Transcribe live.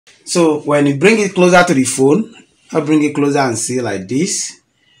So when you bring it closer to the phone, I'll bring it closer and see like this.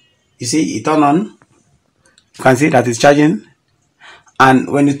 You see it turn on. You can see that it's charging.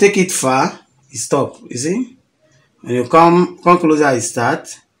 And when you take it far, it stop. You see? When you come closer, it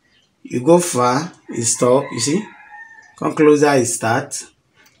start. You go far, it stop. You see? Come closer, it start.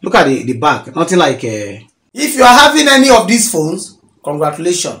 Look at the back. Nothing like If you are having any of these phones,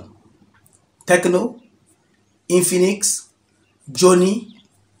 congratulations. Techno, Infinix, Jony,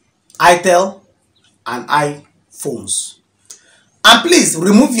 Itel, and iPhones. And please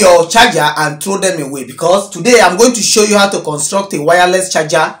remove your charger and throw them away, because today I'm going to show you how to construct a wireless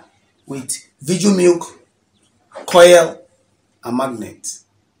charger with VideoMilk, coil, and magnet.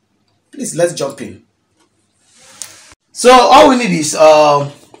 Please, let's jump in. So all we need is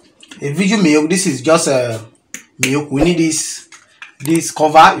a VideoMilk. This is just a milk. We need this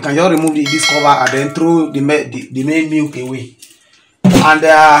cover. You can just remove this cover and then throw the main milk away.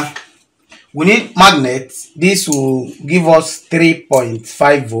 And we need magnet. This will give us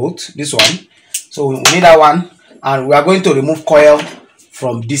 3.5 volts. This one. So we need that one. And we are going to remove coil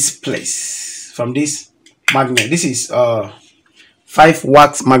from this place. From this magnet. This is 5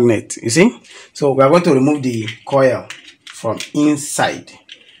 watts magnet. You see? So we are going to remove the coil from inside.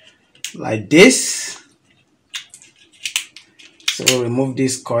 Like this. So we'll remove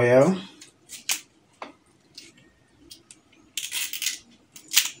this coil.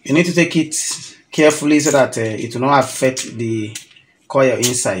 You need to take it carefully so that it will not affect the coil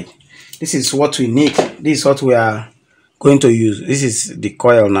inside. This is what we need. This is what we are going to use. This is the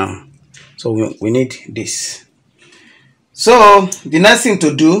coil now. So we need this. So the next thing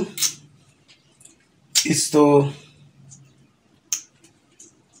to do is to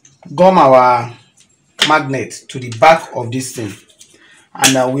gum our magnet to the back of this thing.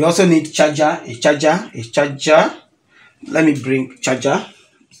 And we also need a charger. Let me bring charger.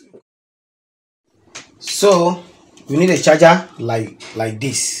 So we need a charger like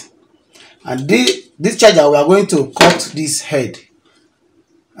this, and this charger, we are going to cut this head.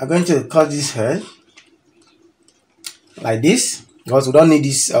 I'm going to cut this head like this because we don't need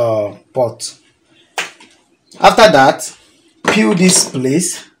this port. After that, peel this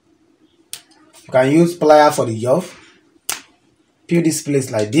place. You can use plier for the job. Peel this place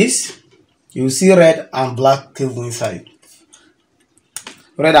like this. You will see red and black cable inside.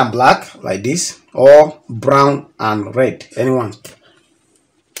 Red and black like this, or brown and red, anyone.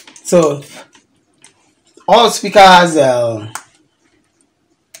 So all speaker has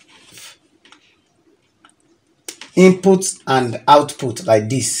input and output like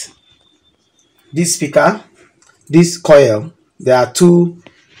this. This speaker, this coil, there are 2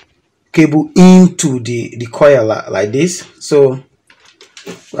 cable into the coil like this. So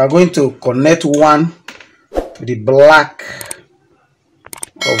we are going to connect one to the black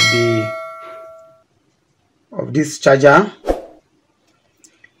of this charger,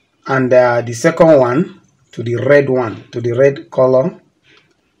 and the second one to the red one, to the red color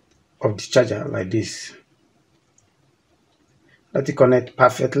of the charger like this. Let it connect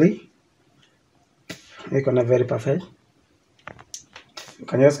perfectly. It connect very perfect. You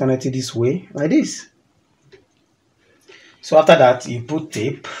can just connect it this way like this. So after that, you put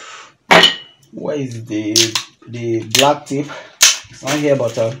tape. Where is the black tape? It's not here,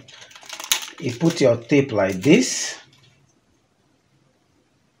 but you put your tape like this.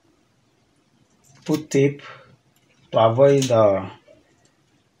 Put tape to avoid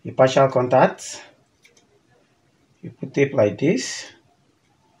the partial contact. You put tape like this.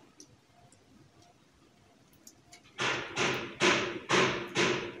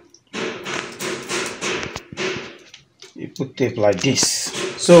 You put tape like this.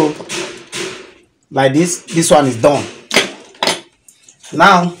 So like this one is done.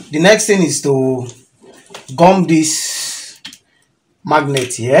 Now the next thing is to gum this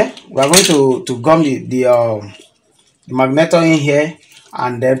magnet here. We are going to gum the magneto in here,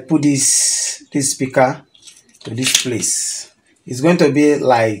 and then put this speaker to this place. It's going to be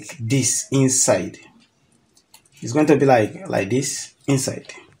like this inside. It's going to be like this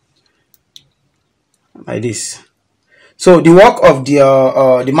inside, like this. So the work of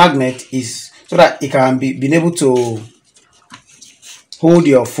the magnet is so that it can be able to hold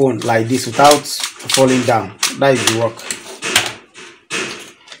your phone like this without falling down. That is the work.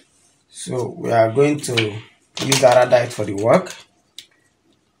 So we are going to use Hdbd for the work.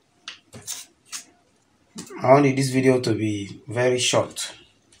 I want this video to be very short.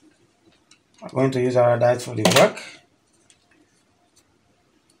 I'm going to use Hdbd for the work.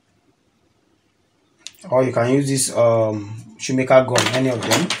 Or you can use this shoemaker gun, any of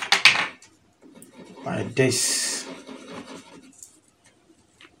them, like this.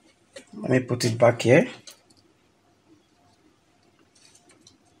 Let me put it back here.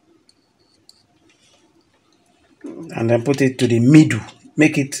 And then put it to the middle.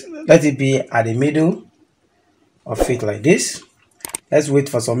 Let it be at the middle of it like this. Let's wait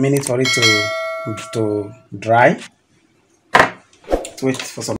for some minutes for it to dry. Let's wait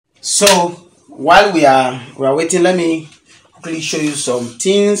for some. So while we are waiting, let me quickly show you some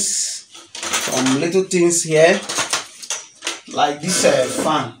things, some little things here, like this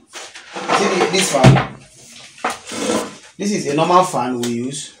fan. See this fan. This is a normal fan we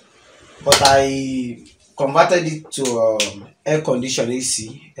use, but I converted it to air condition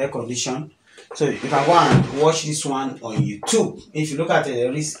AC, air condition. So you can go and watch this one on YouTube. If you look at it,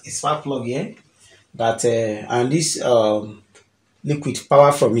 there is a spark plug here that and this liquid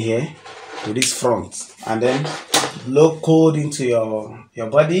power from here to this front, and then blow cold into your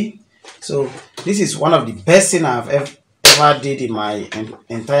body. So this is one of the best thing I've ever did in my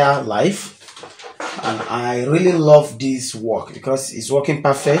entire life, and I really love this work because it's working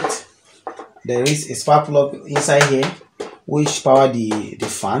perfect. There is a spark plug inside here which power the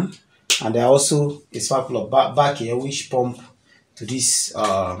fan, and there also a spark plug back here which pump to this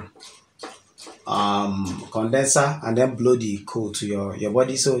condenser and then blow the cold to your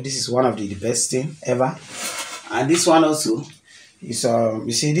body. So this is one of the best thing ever. And this one also is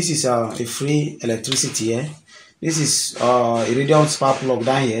you see, this is a free electricity here. This is iridium spark plug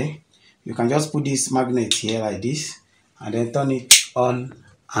down here. You can just put this magnet here like this and then turn it on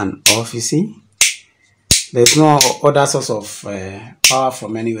and off. You see, there's no other source of power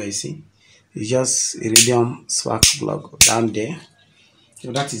from anywhere. You see, it's just iridium spark plug down there.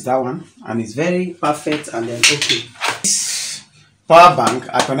 So that is that one, and it's very perfect. And then okay, this power bank,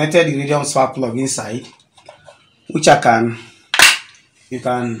 I connected iridium spark plug inside, which you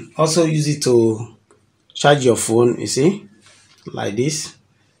can also use it to charge your phone. You see, like this.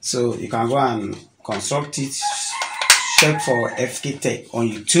 So you can go and construct it. Check for fkfreetech on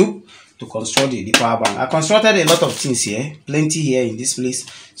YouTube to construct the power bank. I constructed a lot of things here, plenty here in this place.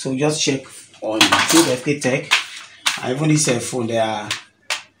 So just check on YouTube fkfreetech. And even this phone, there are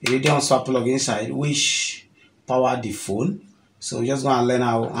iridium spark plug inside which power the phone. So just go and learn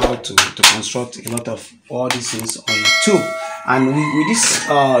how to construct a lot of all these things on YouTube. And with this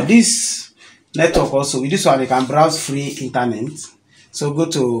this network also, with this one you can browse free internet. So go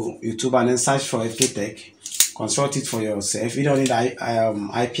to YouTube and then search for fkfreetech, construct it for yourself. You don't need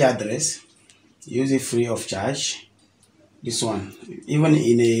IP address, use it free of charge. This one, even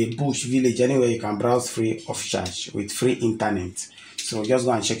in a bush village, anywhere you can browse free of charge with free internet. So just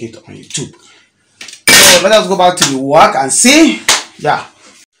go and check it on YouTube. So let us go back to the work and see. Yeah.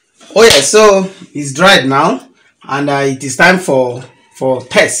 Oh yeah, so it's dried now, and it is time for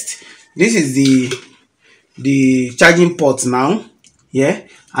test. This is the charging port now. Yeah,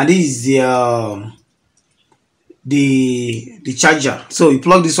 and this is the charger. So you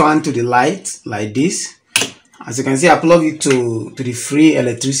plug this one to the light like this. As you can see, I plug it to the free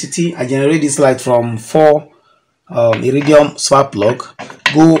electricity. I generate this light from 4 iridium spark plug.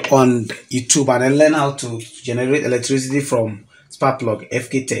 Go on YouTube and then learn how to generate electricity from spark plug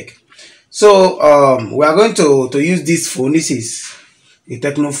fkfreetech. So we are going to use this phone. This is a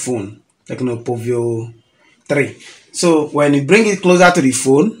Techno phone, Techno Povio 3. So when you bring it closer to the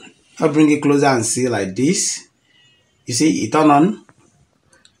phone, I'll bring it closer and see like this. You see it turn on.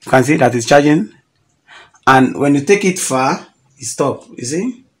 You can see that it's charging. And when you take it far, it stop. You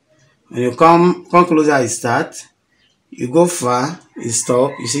see, when you come closer, it start. You go far, it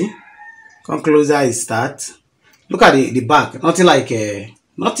stop. You see, come closer, it start. Look at the back. Nothing like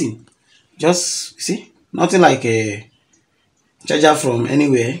nothing. Just, you see, nothing like a charger from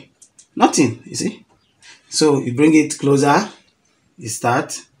anywhere. Nothing. You see. So you bring it closer, it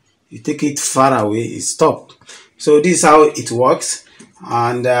start. You take it far away, it stop. So this is how it works.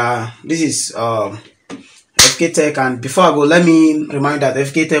 And this is fkfreetech. And before I go, let me remind that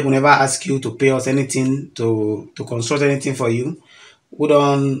fkfreetech will never ask you to pay us anything to construct anything for you. We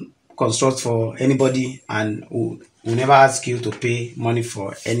don't construct for anybody, and we never ask you to pay money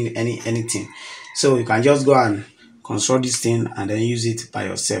for anything. So you can just go and construct this thing and then use it by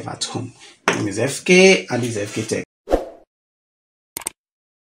yourself at home. My name is FK and this is fkfreetech.